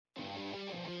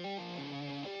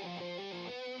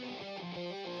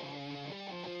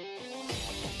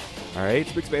All right,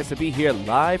 it's Big Space to be here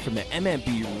live from the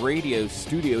MMB Radio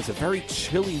Studios, a very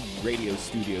chilly radio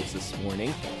studios this morning.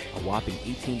 A whopping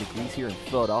 18 degrees here in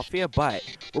Philadelphia, but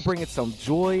we're bringing some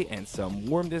joy and some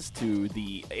warmness to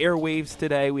the airwaves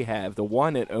today. We have the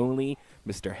one and only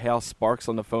Mr. Hal Sparks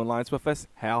on the phone lines with us.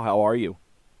 Hal, how are you?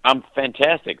 I'm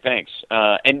fantastic, thanks.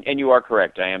 And you are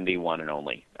correct. I am the one and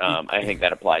only. I think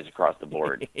that applies across the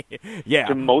board. Yeah.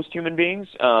 To most human beings,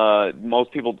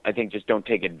 most people, I think, just don't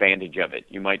take advantage of it.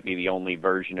 You might be the only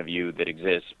version of you that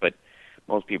exists, but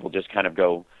most people just kind of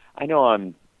go, I know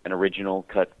I'm an original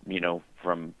cut,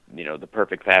 from, the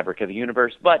perfect fabric of the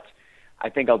universe, but I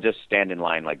think I'll just stand in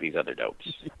line like these other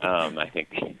dopes. I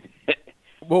think...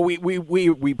 Well,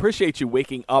 we appreciate you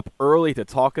waking up early to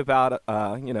talk about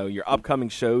your upcoming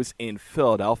shows in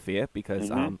Philadelphia because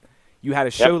you had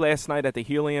a show last night at the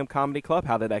Helium Comedy Club.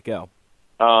 How did that go?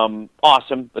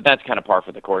 Awesome, but that's kind of par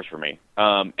for the course for me.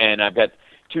 And I've got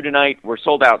two tonight. We're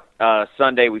sold out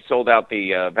Sunday. We sold out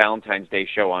the Valentine's Day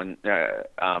show on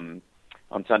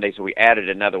Sunday, so we added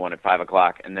another one at 5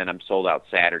 o'clock, and then I'm sold out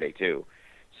Saturday too.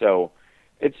 So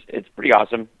it's pretty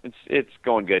awesome. It's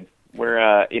going good. Where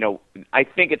I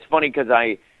think it's funny because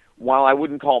while I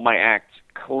wouldn't call my act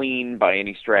clean by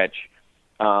any stretch,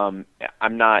 I'm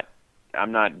not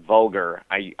vulgar.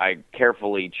 I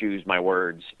carefully choose my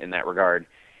words in that regard,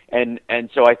 and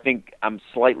so I think I'm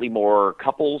slightly more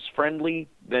couples friendly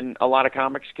than a lot of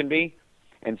comics can be,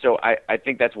 and so I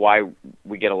think that's why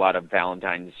we get a lot of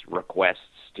Valentine's requests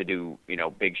to do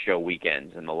big show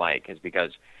weekends and the like, is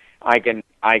because I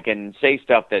can say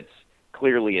stuff that's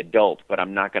clearly adult, but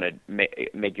I'm not going to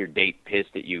make your date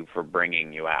pissed at you for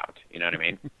bringing you out. You know what I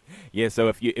mean? Yeah. So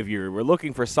if you were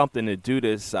looking for something to do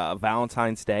this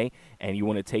Valentine's Day and you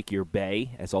want to take your bae,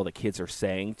 as all the kids are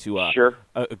saying, to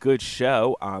a good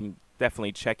show,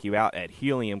 definitely check you out at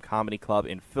Helium Comedy Club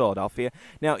in Philadelphia.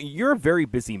 Now, you're a very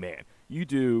busy man. You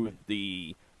do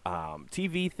the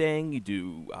TV thing, you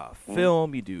do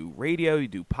film, you do radio, you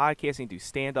do podcasting, you do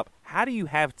stand-up. How do you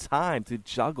have time to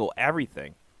juggle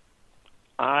everything?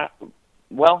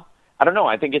 Well, I don't know.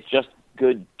 I think it's just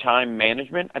good time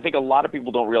management. I think a lot of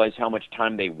people don't realize how much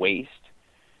time they waste.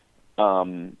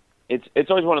 It's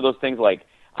always one of those things like,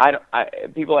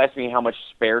 people ask me how much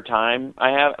spare time I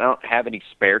have. I don't have any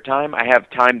spare time. I have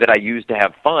time that I use to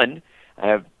have fun. I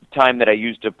have time that I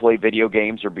use to play video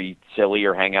games or be silly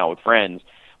or hang out with friends.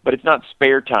 But it's not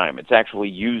spare time. It's actually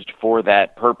used for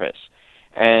that purpose.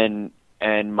 And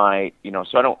my,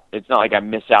 so I don't, it's not like I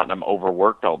miss out and I'm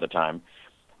overworked all the time.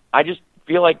 I just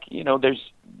feel like,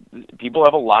 people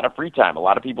have a lot of free time. A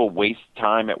lot of people waste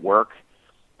time at work.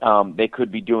 They could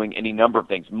be doing any number of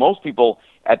things. Most people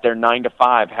at their 9 to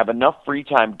 5 have enough free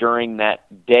time during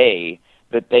that day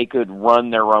that they could run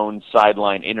their own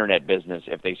sideline internet business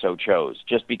if they so chose,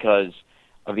 just because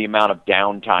of the amount of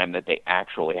downtime that they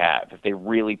actually have, if they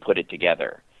really put it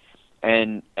together.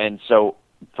 And so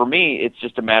for me, it's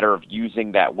just a matter of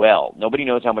using that well. Nobody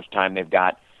knows how much time they've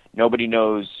got. Nobody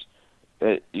knows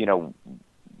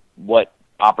what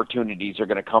opportunities are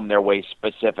going to come their way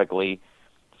specifically.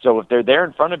 So if they're there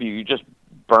in front of you, you just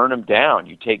burn them down.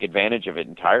 You take advantage of it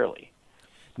entirely.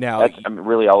 Now, that's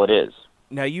really all it is.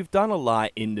 Now, you've done a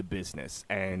lot in the business,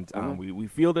 and we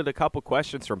fielded a couple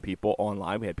questions from people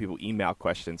online. We had people email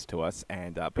questions to us,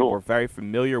 and people were very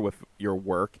familiar with your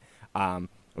work.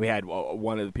 We had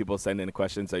one of the people send in a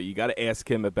question, so you got to ask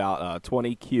him about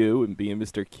 20Q and being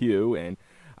Mr. Q, and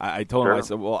I told him, I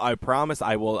said, well, I promise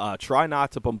I will try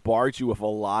not to bombard you with a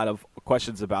lot of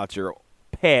questions about your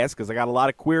past, because I got a lot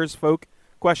of Queer as Folk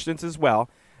questions as well.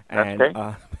 And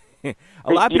a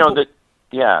lot of people...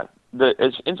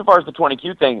 insofar as the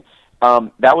 20Q thing,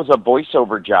 that was a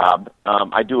voiceover job.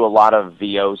 I do a lot of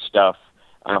VO stuff.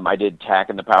 I did Tack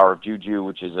and the Power of Juju,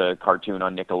 which is a cartoon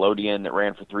on Nickelodeon that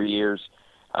ran for 3 years.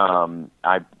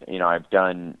 I've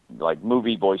done like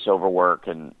movie voiceover work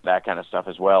and that kind of stuff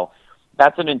as well.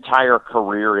 That's an entire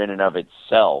career in and of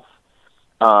itself.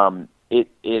 You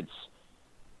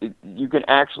can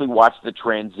actually watch the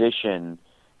transition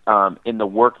in the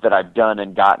work that I've done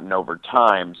and gotten over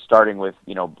time, starting with,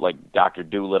 like Dr.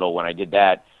 Dolittle when I did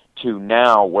that, to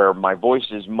now where my voice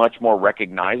is much more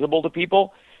recognizable to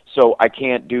people, so I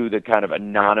can't do the kind of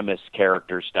anonymous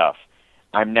character stuff.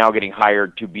 I'm now getting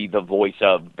hired to be the voice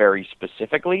of very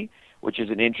specifically, which is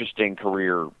an interesting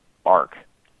career arc.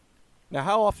 Now,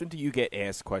 how often do you get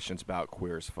asked questions about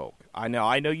Queer as Folk? I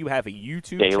know you have a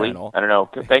YouTube Daily. channel. I don't know.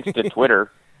 Thanks to Twitter.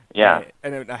 Yeah.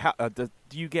 And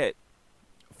do you get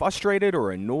frustrated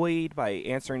or annoyed by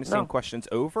answering the same questions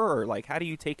over, or like how do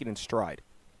you take it in stride?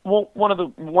 Well, one of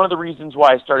the reasons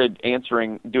why I started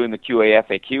doing the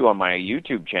QAFAQ on my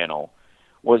YouTube channel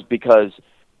was because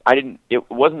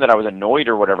it wasn't that I was annoyed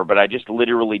or whatever, but I just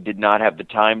literally did not have the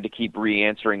time to keep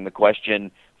re-answering the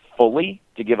question fully,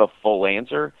 to give a full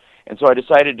answer. And so I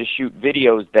decided to shoot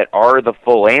videos that are the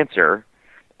full answer,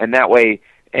 and that way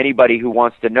anybody who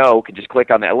wants to know can just click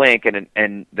on that link,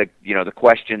 and the the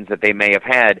questions that they may have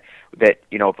had, that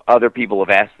if other people have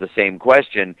asked the same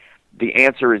question, the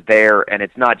answer is there, and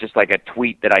it's not just like a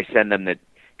tweet that I send them that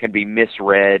can be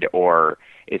misread or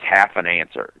is half an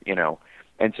answer,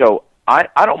 And so I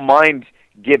don't mind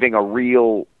giving a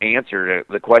real answer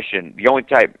to the question. The only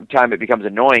time it becomes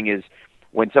annoying is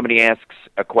when somebody asks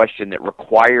a question that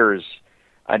requires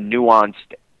a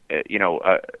nuanced,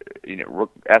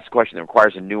 asks a question that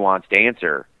requires a nuanced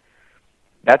answer.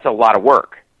 That's a lot of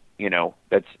work,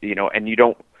 That's and you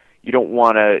don't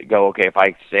want to go, okay,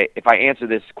 if I answer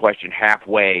this question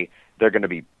halfway, they're going to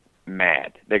be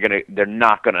mad. They're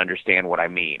not going to understand what I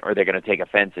mean, or they're going to take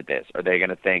offense at this, or they're going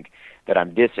to think that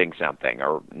I'm dissing something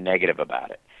or negative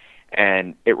about it.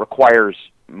 And it requires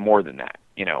more than that,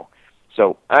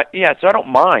 So so I don't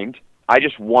mind. I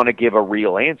just want to give a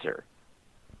real answer.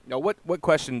 Now, what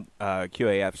question,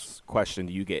 QAF's question,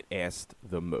 do you get asked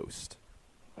the most?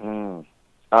 I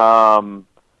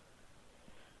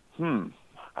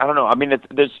don't know. I mean,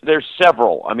 there's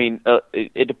several. I mean,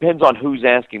 it depends on who's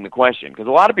asking the question, because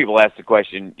a lot of people ask the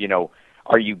question,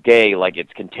 are you gay? Like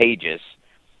it's contagious.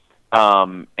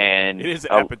 And it is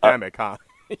an epidemic, huh?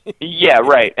 Yeah,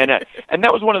 right. And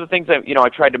that was one of the things that I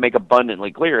tried to make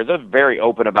abundantly clear. Is I was very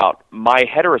open about my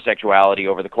heterosexuality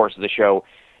over the course of the show.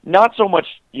 Not so much,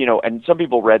 and some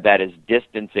people read that as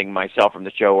distancing myself from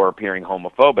the show or appearing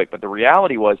homophobic, but the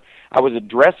reality was I was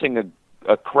addressing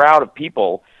a crowd of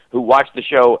people who watch the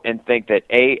show and think that,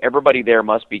 A, everybody there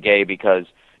must be gay because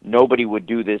nobody would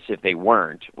do this if they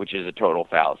weren't, which is a total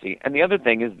fallacy. And the other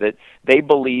thing is that they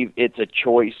believe it's a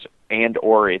choice and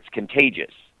or it's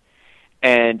contagious.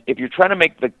 And if you're trying to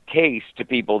make the case to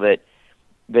people that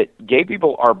gay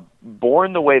people are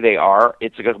born the way they are,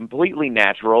 it's completely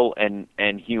natural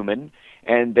and human,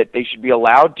 and that they should be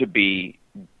allowed to be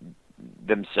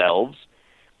themselves,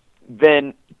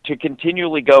 then to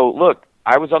continually go, look,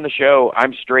 I was on the show,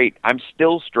 I'm straight, I'm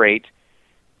still straight,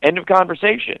 end of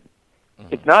conversation.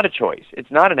 Mm-hmm. It's not a choice. It's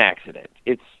not an accident.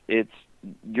 It's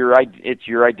your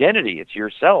identity. It's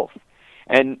yourself.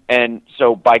 And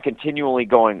so by continually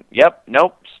going, yep,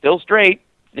 nope, still straight,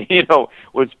 it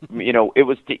was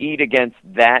to eat against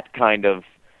that kind of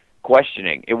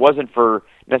questioning. It wasn't for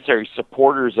necessarily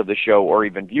supporters of the show or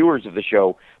even viewers of the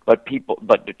show, but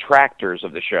detractors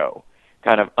of the show,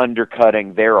 kind of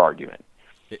undercutting their argument.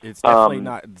 It's definitely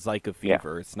not Zika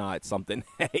fever. Yeah. It's not something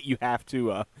that you have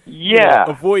to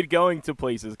avoid going to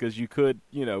places because you could,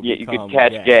 you could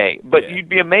catch gay. But you'd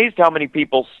be amazed how many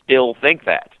people still think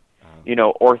that,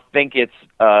 or think it's,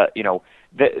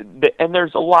 and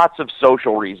there's lots of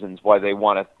social reasons why they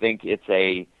want to think it's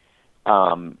a,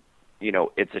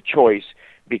 it's a choice.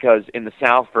 Because in the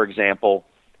South, for example,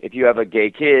 if you have a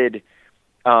gay kid,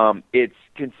 it's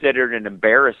considered an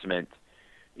embarrassment,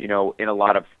 in a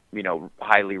lot of,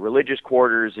 highly religious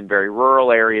quarters in very rural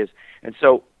areas. And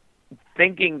so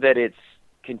thinking that it's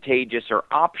contagious or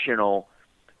optional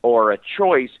or a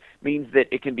choice means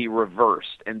that it can be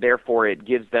reversed, and therefore it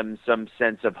gives them some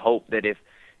sense of hope that if,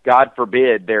 God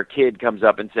forbid, their kid comes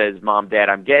up and says, Mom, Dad,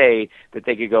 I'm gay, that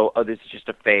they could go, oh, this is just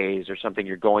a phase or something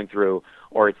you're going through,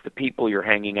 or it's the people you're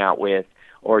hanging out with,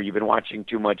 or you've been watching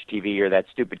too much TV, or that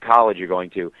stupid college you're going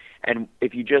to. And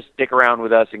if you just stick around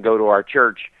with us and go to our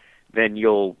church, then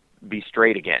you'll be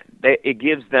straight again. It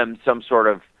gives them some sort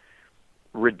of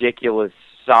ridiculous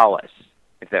solace,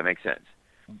 if that makes sense.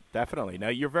 Definitely. Now,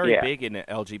 you're very big in the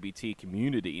LGBT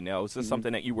community. Now, is this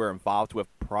something that you were involved with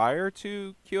prior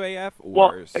to QAF?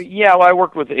 Or I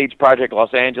worked with AIDS Project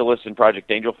Los Angeles and Project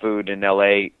Angel Food in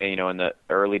L.A., in the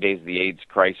early days of the AIDS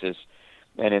crisis,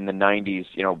 and in the 90s,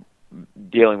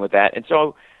 dealing with that. And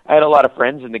so I had a lot of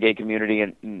friends in the gay community,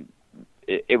 and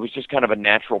it was just kind of a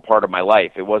natural part of my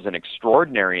life. It wasn't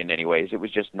extraordinary in any ways. It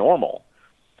was just normal.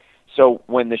 So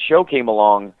when the show came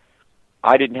along,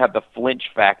 I didn't have the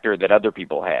flinch factor that other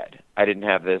people had. I didn't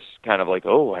have this kind of like,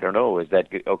 oh, I don't know, is that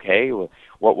okay?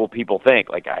 What will people think?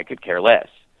 Like, I could care less.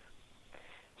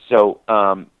 So,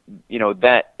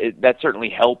 that certainly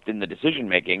helped in the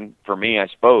decision-making for me, I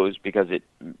suppose, because it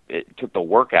took the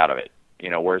work out of it.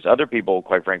 Whereas other people,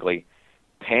 quite frankly,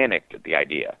 panicked at the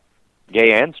idea,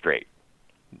 gay and straight.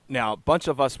 Now, a bunch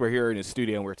of us were here in the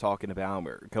studio and we're talking about,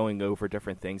 we're going over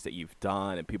different things that you've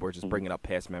done, and people are just bringing up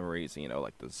past memories,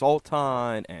 like the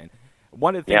Zoltan. And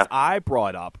one of the things I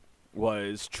brought up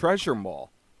was Treasure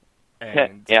Mall.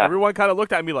 And everyone kind of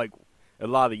looked at me like, a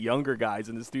lot of the younger guys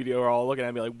in the studio are all looking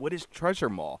at me like, what is Treasure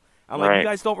Mall? I'm like, you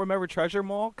guys don't remember Treasure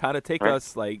Mall? Kind of take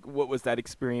us, like, what was that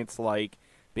experience like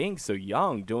being so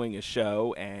young, doing a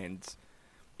show, and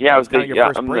yeah, it was kind of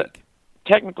your first break?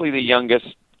 Technically the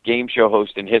youngest game show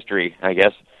host in history, I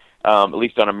guess, at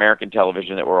least on American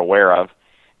television that we're aware of.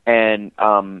 And,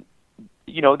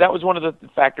 that was one of the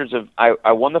factors of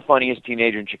I won the Funniest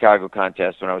Teenager in Chicago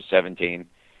contest when I was 17,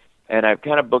 and I've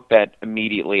kind of booked that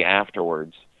immediately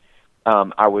afterwards.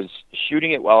 I was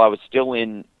shooting it while I was still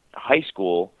in high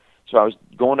school, so I was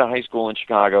going to high school in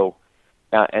Chicago,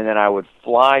 and then I would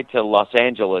fly to Los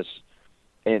Angeles,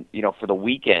 and for the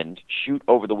weekend, shoot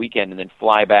over the weekend, and then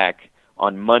fly back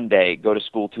on Monday, go to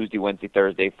school Tuesday, Wednesday,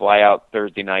 Thursday, fly out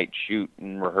Thursday night, shoot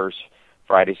and rehearse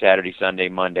Friday, Saturday, Sunday,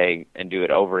 Monday, and do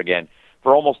it over again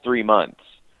for almost 3 months.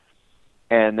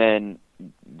 And then,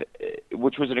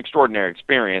 which was an extraordinary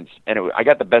experience, and I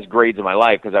got the best grades of my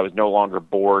life because I was no longer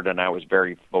bored and I was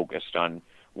very focused on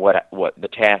what the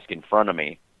task in front of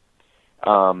me.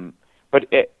 But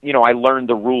I learned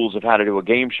the rules of how to do a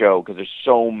game show because there's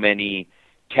so many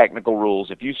technical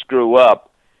rules. If you screw up,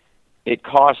 it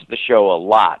costs the show a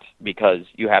lot because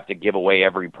you have to give away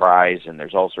every prize, and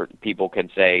there's all sorts of people can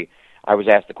say, I was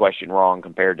asked the question wrong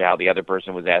compared to how the other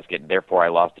person was asked it, and therefore I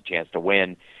lost a chance to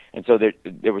win. And so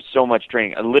there was so much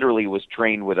training. I literally was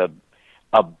trained with a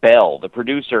bell. The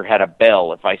producer had a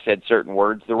bell. If I said certain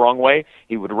words the wrong way,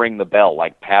 he would ring the bell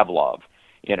like Pavlov,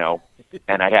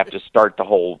 and I'd have to start the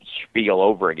whole spiel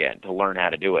over again to learn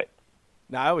how to do it.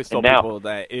 Now, I always told people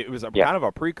that it was kind of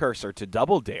a precursor to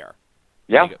Double Dare.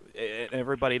 Yeah. Like,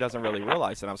 everybody doesn't really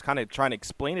realize, and I was kind of trying to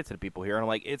explain it to the people here, and I'm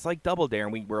like, it's like Double Dare,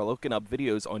 and we were looking up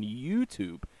videos on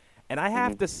YouTube, and I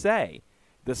have to say,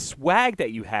 the swag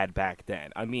that you had back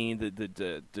then, I mean,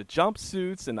 the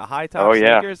jumpsuits and the high-top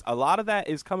sneakers, a lot of that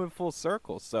is coming full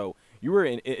circle, so you were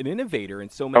an innovator in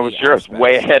so many aspects. I was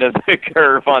way ahead of the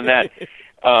curve on that.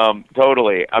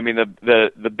 Totally. I mean,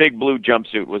 the big blue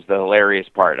jumpsuit was the hilarious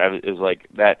part. It was like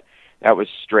that. That was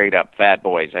straight up Fat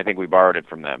Boys. I think we borrowed it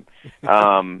from them.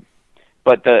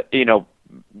 But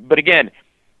again,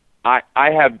 I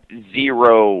have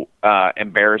zero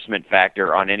embarrassment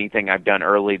factor on anything I've done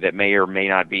early that may or may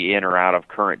not be in or out of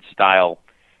current style.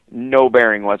 No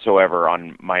bearing whatsoever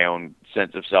on my own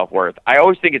sense of self-worth. I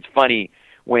always think it's funny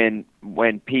when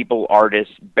people,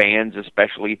 artists, bands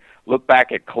especially, look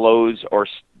back at clothes or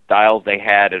styles they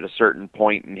had at a certain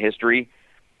point in history,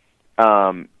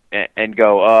 and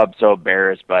go, oh, I'm so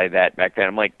embarrassed by that back then.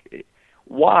 I'm like,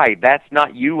 why? That's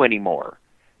not you anymore.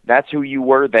 That's who you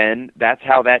were then. That's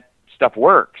how that stuff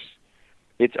works.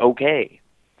 It's okay.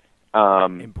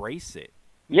 Embrace it.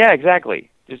 Yeah,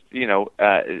 exactly. Just,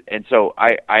 and so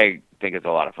I think it's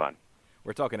a lot of fun.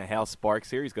 We're talking to Hal Sparks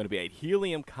here. He's going to be at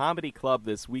Helium Comedy Club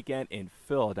this weekend in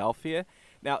Philadelphia.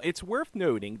 Now, it's worth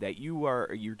noting that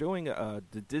you're doing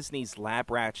the Disney's Lab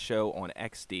Rat show on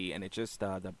XD, and it just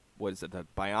the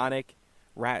Bionic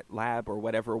Rat Lab or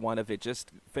whatever one of it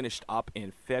just finished up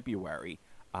in February.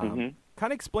 Kind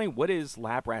of explain what is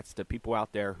Lab Rats to people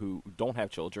out there who don't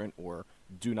have children or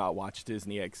do not watch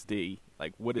Disney XD.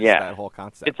 Like, what is that whole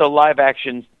concept? It's a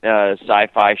live-action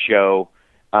sci-fi show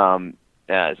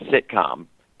sitcom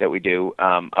that we do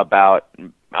about.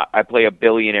 I play a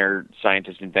billionaire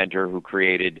scientist inventor who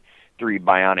created 3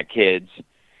 bionic kids,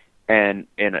 and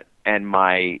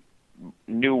my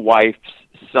new wife's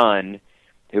son,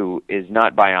 who is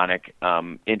not bionic,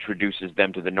 introduces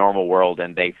them to the normal world,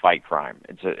 and they fight crime.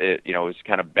 It's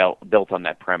kind of built on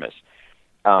that premise.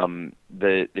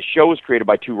 The show was created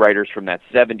by 2 writers from that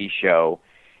 '70s show,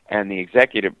 and the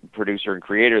executive producer and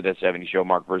creator of that '70s show,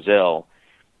 Mark Brazil.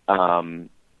 And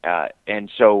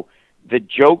so the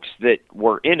jokes that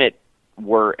were in it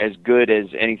were as good as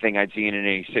anything I'd seen in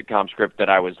any sitcom script that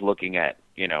I was looking at,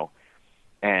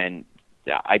 and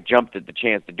I jumped at the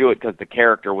chance to do it because the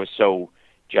character was so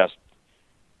just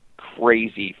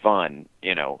crazy fun,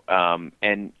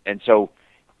 and so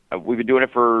we've been doing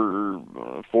it for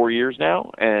 4 years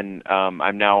now, and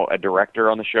I'm now a director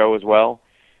on the show as well,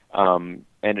 and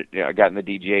I got in the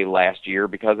DGA last year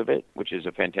because of it, which is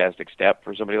a fantastic step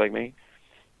for somebody like me,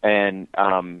 and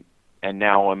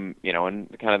now I'm in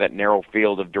kind of that narrow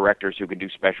field of directors who can do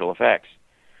special effects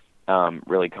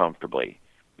really comfortably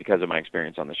because of my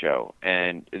experience on the show,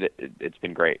 and it's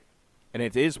been great. And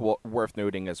it is worth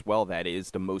noting as well that it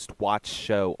is the most watched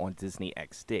show on Disney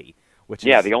XD, which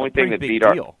is the only a pretty thing that big beat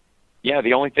deal.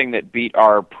 the only thing that beat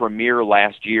our premiere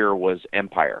last year was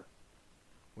Empire,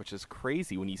 which is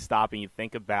crazy when you stop and you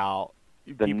think about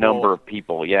the number of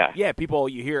people. Yeah, people,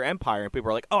 you hear Empire and people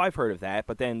are like, oh, I've heard of that,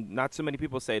 but then not so many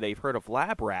people say they've heard of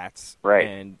Lab Rats, right?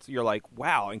 And you're like,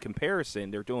 wow, in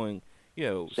comparison, they're doing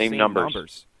same numbers.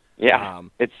 numbers. Yeah,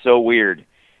 it's so weird.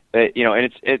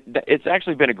 And it's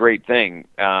actually been a great thing.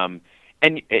 And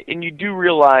you do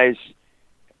realize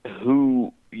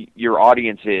who your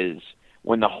audience is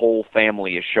when the whole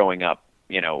family is showing up.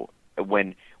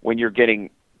 When you're getting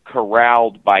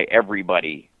corralled by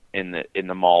everybody in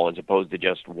the mall as opposed to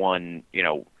just one.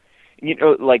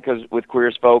 Like 'cause with Queer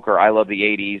as Folk or I Love the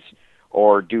 '80s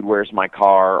or Dude, Where's My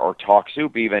Car or Talk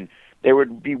Soup, even there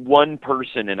would be one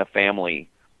person in a family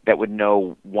that would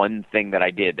know one thing that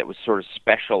I did that was sort of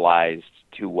specialized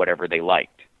to whatever they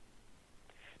liked.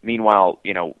 Meanwhile,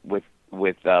 with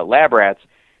Lab Rats,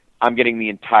 I'm getting the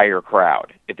entire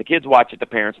crowd. If the kids watch it, the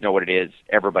parents know what it is.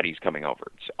 Everybody's coming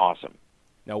over. It's awesome.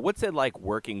 Now, what's it like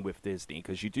working with Disney?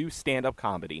 Because you do stand-up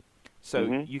comedy, so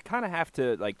you kind of have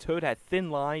to toe that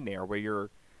thin line there, where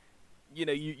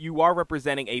you are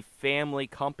representing a family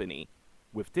company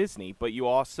with Disney, but you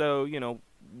also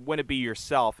want to be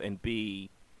yourself and be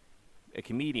a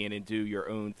comedian and do your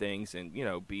own things and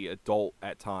be adult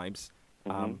at times.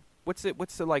 What's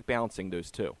it like balancing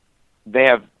those two?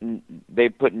 They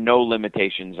put no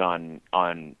limitations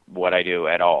on what I do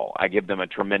at all. I give them a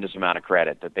tremendous amount of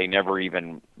credit that they never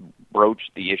even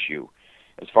broached the issue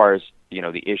as far as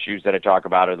the issues that I talk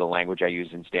about or the language I use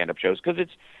in stand-up shows, because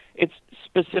it's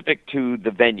specific to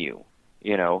the venue.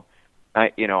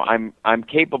 I'm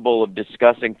capable of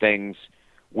discussing things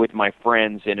with my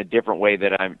friends in a different way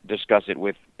that I discuss it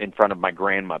in front of my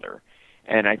grandmother.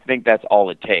 And I think that's all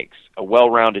it takes. A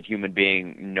well-rounded human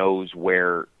being knows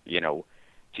where, to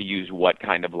use what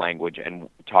kind of language and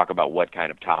talk about what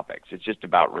kind of topics. It's just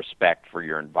about respect for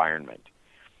your environment.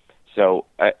 So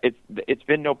it's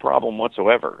been no problem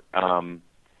whatsoever.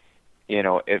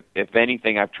 If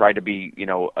anything, I've tried to be,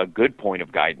 a good point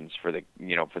of guidance for the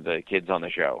kids on the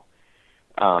show.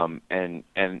 And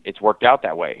it's worked out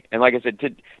that way. And like I said,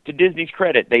 to Disney's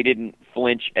credit, they didn't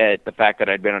flinch at the fact that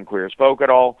I'd been on Queer as Folk at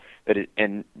all.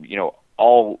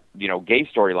 All gay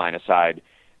storyline aside,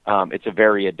 it's a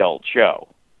very adult show.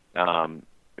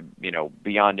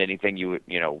 Beyond anything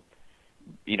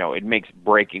it makes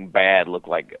Breaking Bad look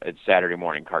like a Saturday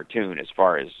morning cartoon as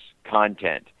far as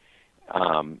content.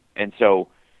 And so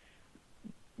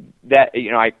that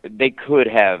they could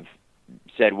have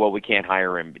said, well, we can't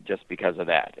hire him just because of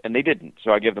that. And they didn't,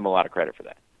 so I give them a lot of credit for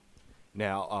that.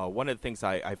 Now, one of the things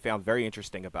I found very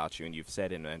interesting about you, and you've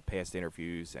said in past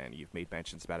interviews, and you've made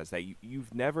mentions about, is that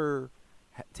you've never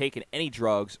taken any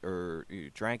drugs or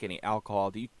drank any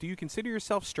alcohol. Do you consider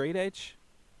yourself straight edge?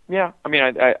 Yeah, I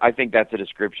mean, I think that's a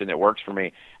description that works for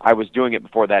me. I was doing it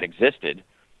before that existed,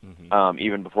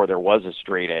 even before there was a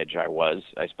straight edge. I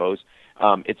suppose.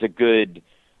 It's a good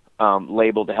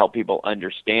label to help people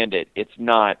understand it. It's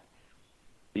not,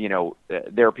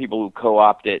 there are people who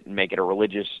co-opt it and make it a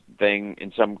religious thing.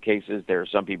 In some cases, there are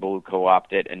some people who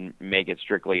co-opt it and make it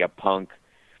strictly a punk,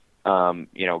 kind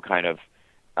of,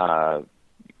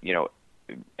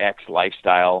 X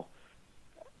lifestyle.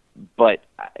 But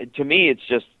to me, it's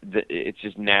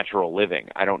just natural living.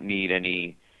 I don't need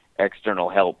any external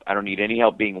help. I don't need any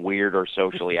help being weird or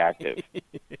socially active.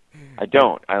 I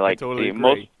don't. I totally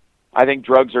agree. I think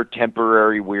drugs are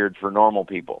temporary weird for normal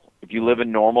people. If you live a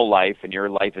normal life and your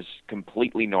life is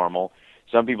completely normal,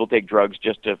 some people take drugs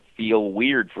just to feel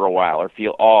weird for a while or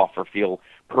feel off or feel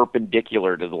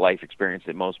perpendicular to the life experience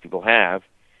that most people have.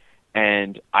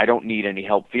 And I don't need any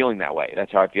help feeling that way.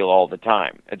 That's how I feel all the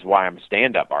time. It's why I'm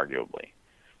stand-up, arguably.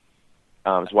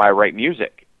 It's why I write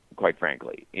music, quite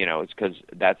frankly. It's because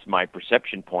that's my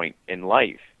perception point in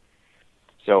life.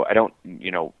 So I don't,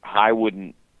 high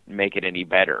wouldn't make it any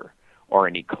better or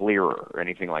any clearer or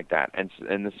anything like that.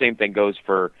 And the same thing goes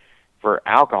for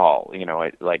alcohol.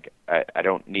 I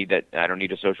don't need that. I don't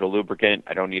need a social lubricant.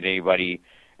 I don't need anybody,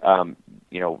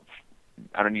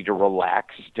 I don't need to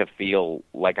relax to feel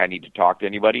like I need to talk to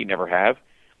anybody. Never have.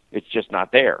 It's just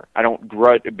not there. I don't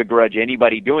begrudge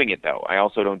anybody doing it, though. I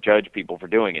also don't judge people for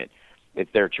doing it.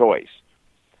 It's their choice.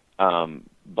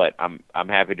 But I'm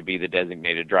happy to be the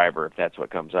designated driver if that's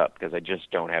what comes up, because I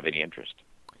just don't have any interest.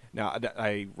 Now,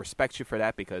 I respect you for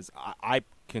that, because I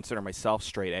consider myself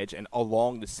straight edge, and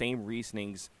along the same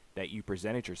reasonings that you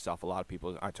presented yourself, a lot of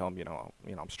people, I tell them,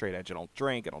 I'm straight edge. I don't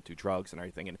drink. I don't do drugs and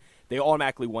everything, and they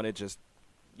automatically want to just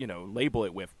label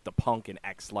it with the punk and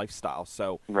X lifestyle.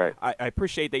 So right. I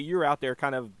appreciate that you're out there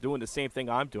kind of doing the same thing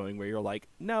I'm doing, where you're like,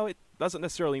 no, it doesn't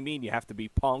necessarily mean you have to be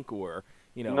punk or,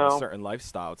 no. a certain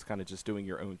lifestyle. It's kind of just doing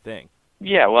your own thing.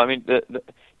 Yeah, well, I mean,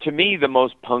 to me, the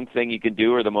most punk thing you can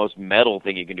do, or the most metal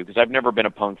thing you can do, because I've never been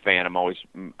a punk fan.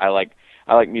 I like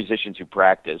musicians who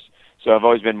practice, so I've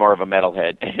always been more of a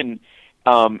metalhead.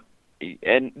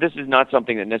 And this is not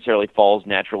something that necessarily falls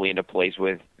naturally into place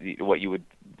with what you would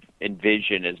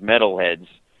envision as metalheads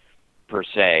per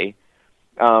se.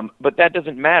 But that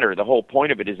doesn't matter. The whole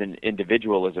point of it is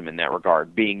individualism in that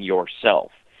regard, being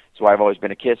yourself. So I've always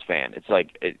been a Kiss fan. It's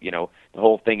like, the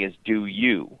whole thing is do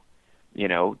you,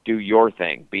 do your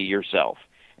thing, be yourself.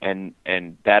 And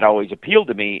that always appealed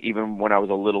to me even when I was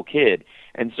a little kid.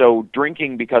 And so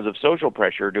drinking because of social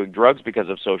pressure, doing drugs because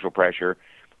of social pressure,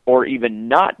 or even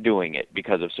not doing it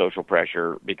because of social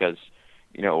pressure because,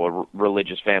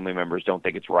 religious family members don't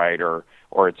think it's right or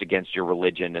it's against your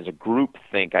religion as a group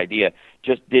think idea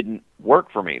just didn't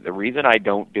work for me. The reason I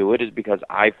don't do it is because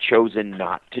I've chosen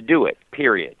not to do it,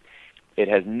 period. It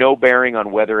has no bearing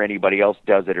on whether anybody else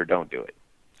does it or don't do it.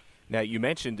 Now, you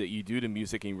mentioned that you do the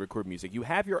music and you record music. You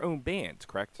have your own band,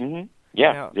 correct? Mm-hmm.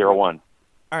 Yeah, now, 01.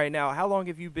 All right, now, how long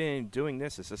have you been doing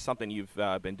this? Is this something you've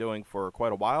been doing for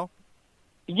quite a while?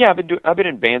 Yeah, I've been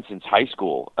in band since high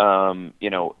school.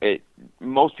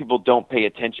 Most people don't pay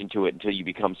attention to it until you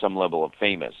become some level of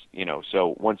famous.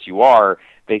 So once you are,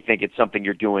 they think it's something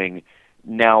you're doing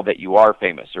now that you are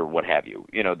famous or what have you.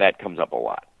 That comes up a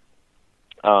lot.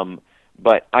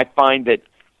 But I find that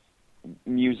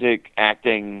music,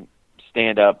 acting,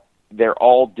 stand-up, they're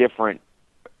all different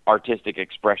artistic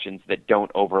expressions that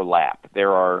don't overlap.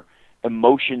 There are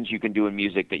emotions you can do in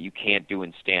music that you can't do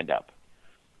in stand-up,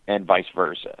 and vice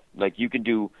versa. Like, you can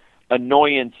do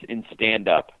annoyance in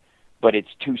stand-up, but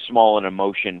it's too small an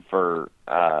emotion for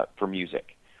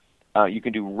music. You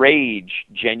can do rage,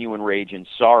 genuine rage and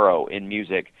sorrow in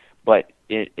music, but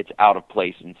it's out of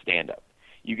place in stand-up.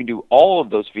 You can do all of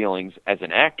those feelings as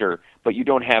an actor, but you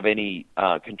don't have any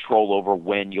control over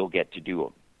when you'll get to do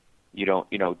them. You don't,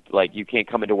 you can't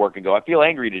come into work and go, I feel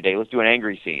angry today, let's do an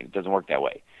angry scene. It doesn't work that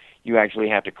way. You actually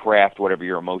have to craft whatever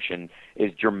your emotion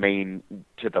is germane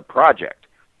to the project.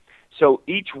 So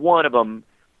each one of them,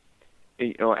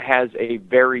 has a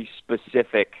very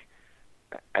specific,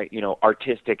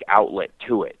 artistic outlet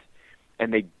to it.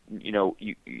 And they,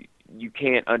 you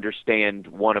can't understand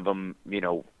one of them,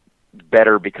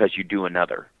 better because you do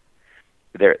another.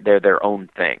 They're their own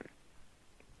thing.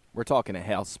 We're talking to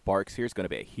Hal Sparks here. It's going to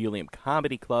be at Helium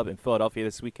Comedy Club in Philadelphia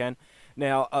this weekend.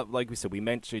 Now, like we said, we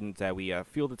mentioned that we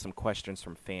fielded some questions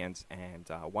from fans, and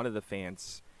one of the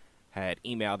fans had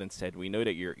emailed and said, we know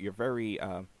that you're very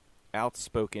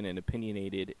outspoken and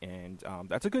opinionated, and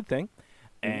that's a good thing.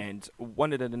 Mm-hmm. And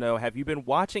wanted to know, have you been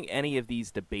watching any of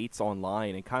these debates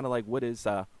online, and kind of like what is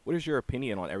your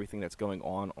opinion on everything that's going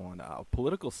on a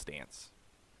political stance?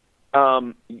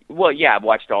 Well, yeah, I've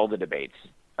watched all the debates.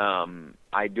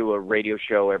 I do a radio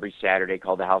show every Saturday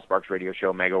called the Hal Sparks Radio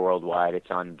Show, Mega Worldwide.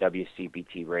 It's on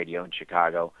WCPT Radio in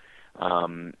Chicago.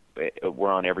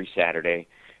 We're on every Saturday.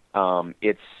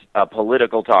 It's a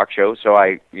political talk show, so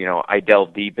I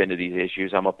delve deep into these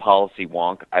issues. I'm a policy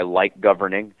wonk. I like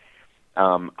governing.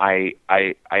 I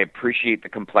appreciate the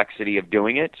complexity of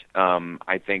doing it.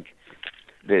 I think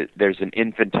that there's an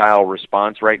infantile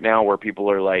response right now where people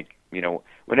are like,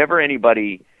 whenever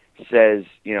anybody says,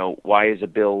 why is a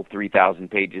bill 3,000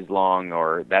 pages long,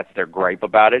 or that's their gripe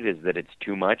about it, is that it's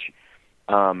too much,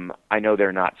 I know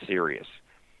they're not serious.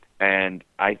 And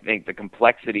I think the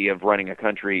complexity of running a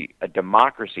country, a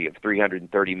democracy of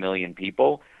 330 million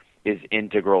people, is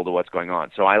integral to what's going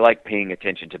on. So I like paying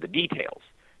attention to the details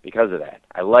because of that.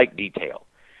 I like detail,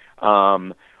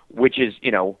 which is,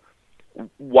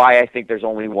 why I think there's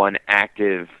only one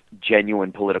active,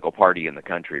 genuine political party in the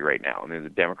country right now. I mean, the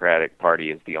Democratic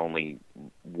Party is the only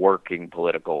working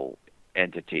political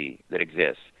entity that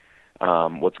exists.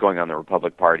 What's going on in the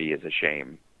Republican Party is a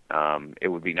shame. It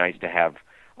would be nice to have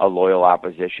a loyal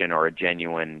opposition or a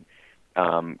genuine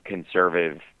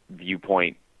conservative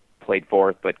viewpoint played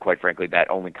forth, but quite frankly, that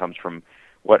only comes from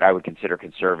what I would consider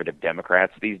conservative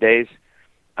Democrats these days.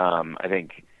 I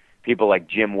think people like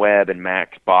Jim Webb and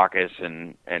Max Baucus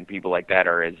and people like that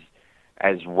are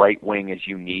as right-wing as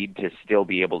you need to still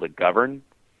be able to govern.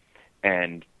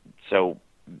 And so,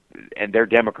 and they're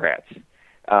Democrats.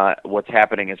 What's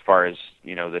happening as far as,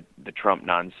 the Trump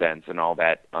nonsense and all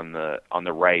that on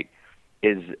the right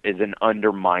is an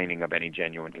undermining of any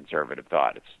genuine conservative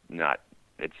thought.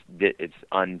 It's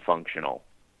unfunctional.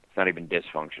 It's not even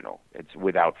dysfunctional. It's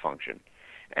without function.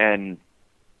 And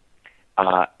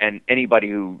anybody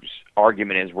whose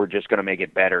argument is we're just going to make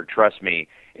it better, trust me,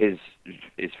 is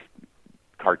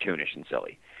cartoonish and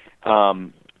silly.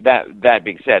 That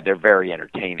being said, they're very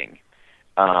entertaining,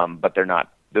 but they're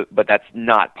not. But that's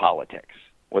not politics.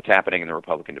 What's happening in the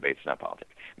Republican debates is not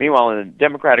politics. Meanwhile, on the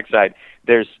Democratic side,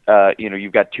 there's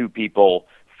you've got two people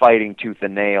fighting tooth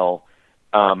and nail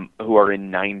who are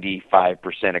in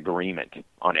 95% agreement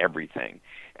on everything,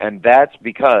 and that's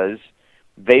because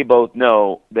they both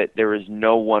know that there is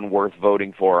no one worth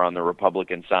voting for on the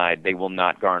Republican side. They will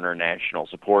not garner national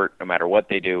support no matter what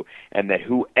they do, and that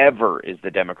whoever is the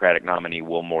Democratic nominee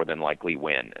will more than likely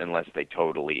win unless they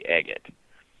totally egg it.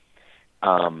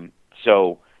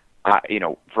 So,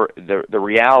 for the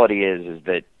reality is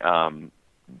that I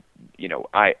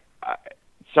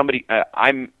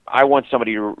want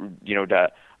somebody to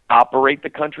operate the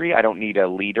country. I don't need a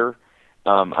leader.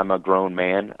 I'm a grown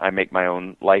man. I make my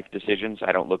own life decisions.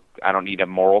 I don't need a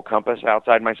moral compass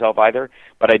outside myself either,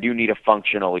 but I do need a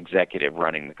functional executive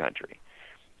running the country.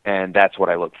 And that's what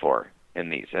I look for in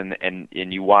these. And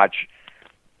you watch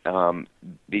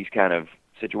these kind of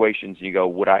situations and you go,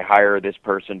 would I hire this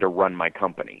person to run my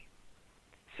company?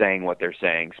 Saying what they're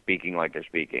saying, speaking like they're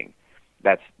speaking.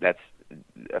 That's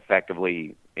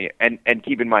effectively, and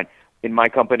keep in mind, in my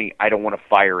company, I don't want to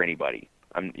fire anybody.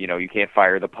 You can't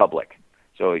fire the public.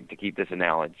 So to keep this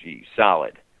analogy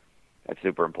solid, that's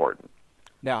super important.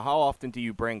 Now, how often do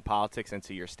you bring politics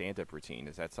into your stand-up routine?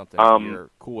 Is that something you're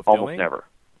cool with almost doing? Never.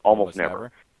 Almost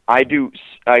never. I do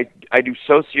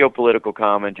socio-political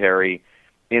commentary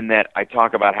in that I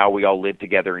talk about how we all live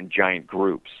together in giant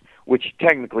groups, which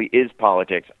technically is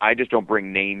politics. I just don't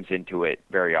bring names into it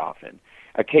very often.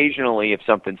 Occasionally, if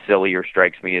something sillier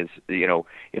strikes me as,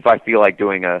 if I feel like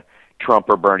doing a Trump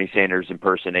or Bernie Sanders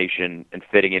impersonation and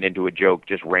fitting it into a joke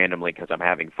just randomly because I'm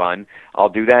having fun, I'll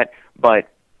do that. But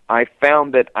I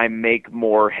found that I make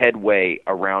more headway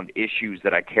around issues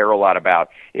that I care a lot about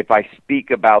if I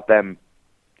speak about them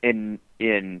in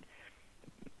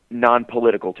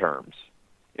non-political terms.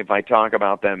 If I talk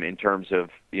about them in terms of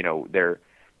their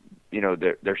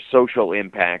social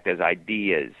impact as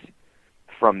ideas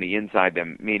from the inside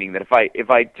them, meaning that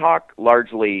if I talk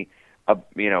largely,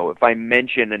 if I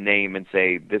mention a name and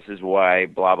say this is why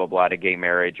blah blah blah to gay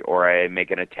marriage, or I make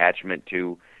an attachment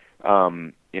to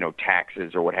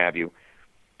taxes or what have you,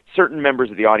 certain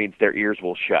members of the audience, their ears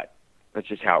will shut. That's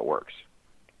just how it works.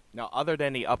 Now, other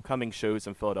than the upcoming shows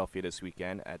in Philadelphia this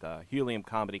weekend at Helium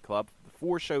Comedy Club,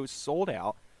 4 shows sold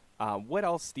out. What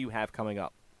else do you have coming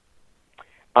up?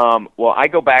 Well, I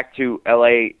go back to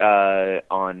L.A.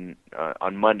 on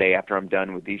Monday after I'm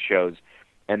done with these shows,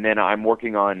 and then I'm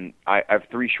working on. I have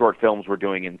 3 short films we're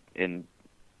doing in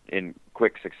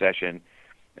quick succession,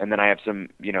 and then I have some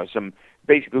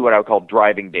basically what I would call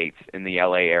driving dates in the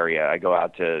L.A. area. I go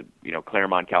out to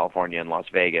Claremont, California, and Las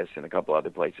Vegas, and a couple other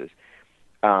places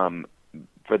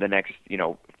for the next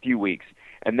few weeks.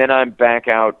 And then I'm back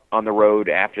out on the road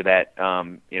after that.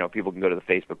 People can go to the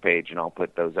Facebook page, and I'll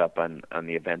put those up on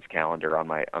the events calendar on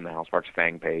the Hal Sparks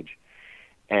Fang page,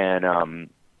 and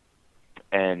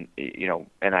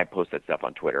I post that stuff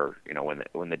on Twitter.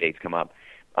 When the dates come up.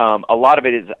 A lot of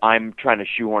it is I'm trying to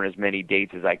shoehorn as many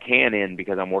dates as I can in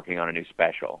because I'm working on a new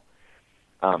special.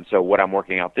 So what I'm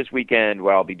working out this weekend,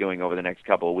 what I'll be doing over the next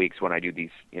couple of weeks when I do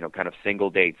these, kind of single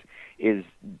dates, is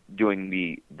doing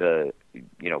the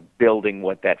building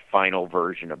what that final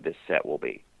version of this set will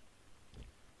be.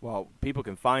 Well, people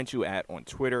can find you on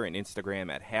Twitter and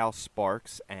Instagram at Hal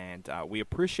Sparks, and we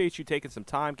appreciate you taking some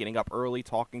time, getting up early,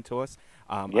 talking to us.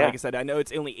 Like I said, I know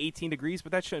it's only 18 degrees,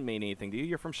 but that shouldn't mean anything to you.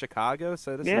 You're from Chicago,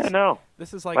 so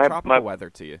this is like tropical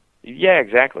weather to you. Yeah,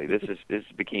 exactly. This is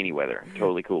bikini weather.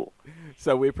 Totally cool.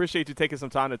 So we appreciate you taking some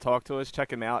time to talk to us.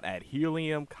 Check him out at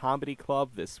Helium Comedy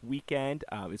Club this weekend.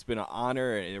 It's been an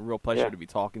honor and a real pleasure to be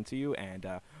talking to you, and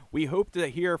we hope to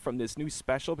hear from this new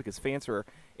special because fans are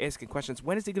asking questions.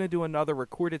 When is he going to do another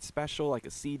recorded special, like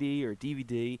a CD or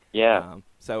DVD? Yeah.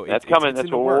 So that's coming. That's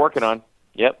what we're working on.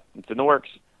 Yep, it's in the works.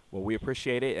 Well, we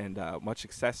appreciate it, and much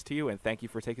success to you, and thank you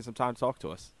for taking some time to talk to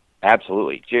us.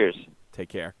 Absolutely. Cheers. Take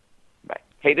care. Bye.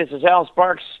 Hey, this is Hal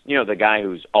Sparks, the guy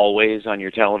who's always on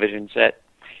your television set.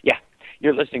 Yeah,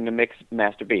 you're listening to Mix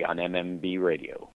Master B on MMB Radio.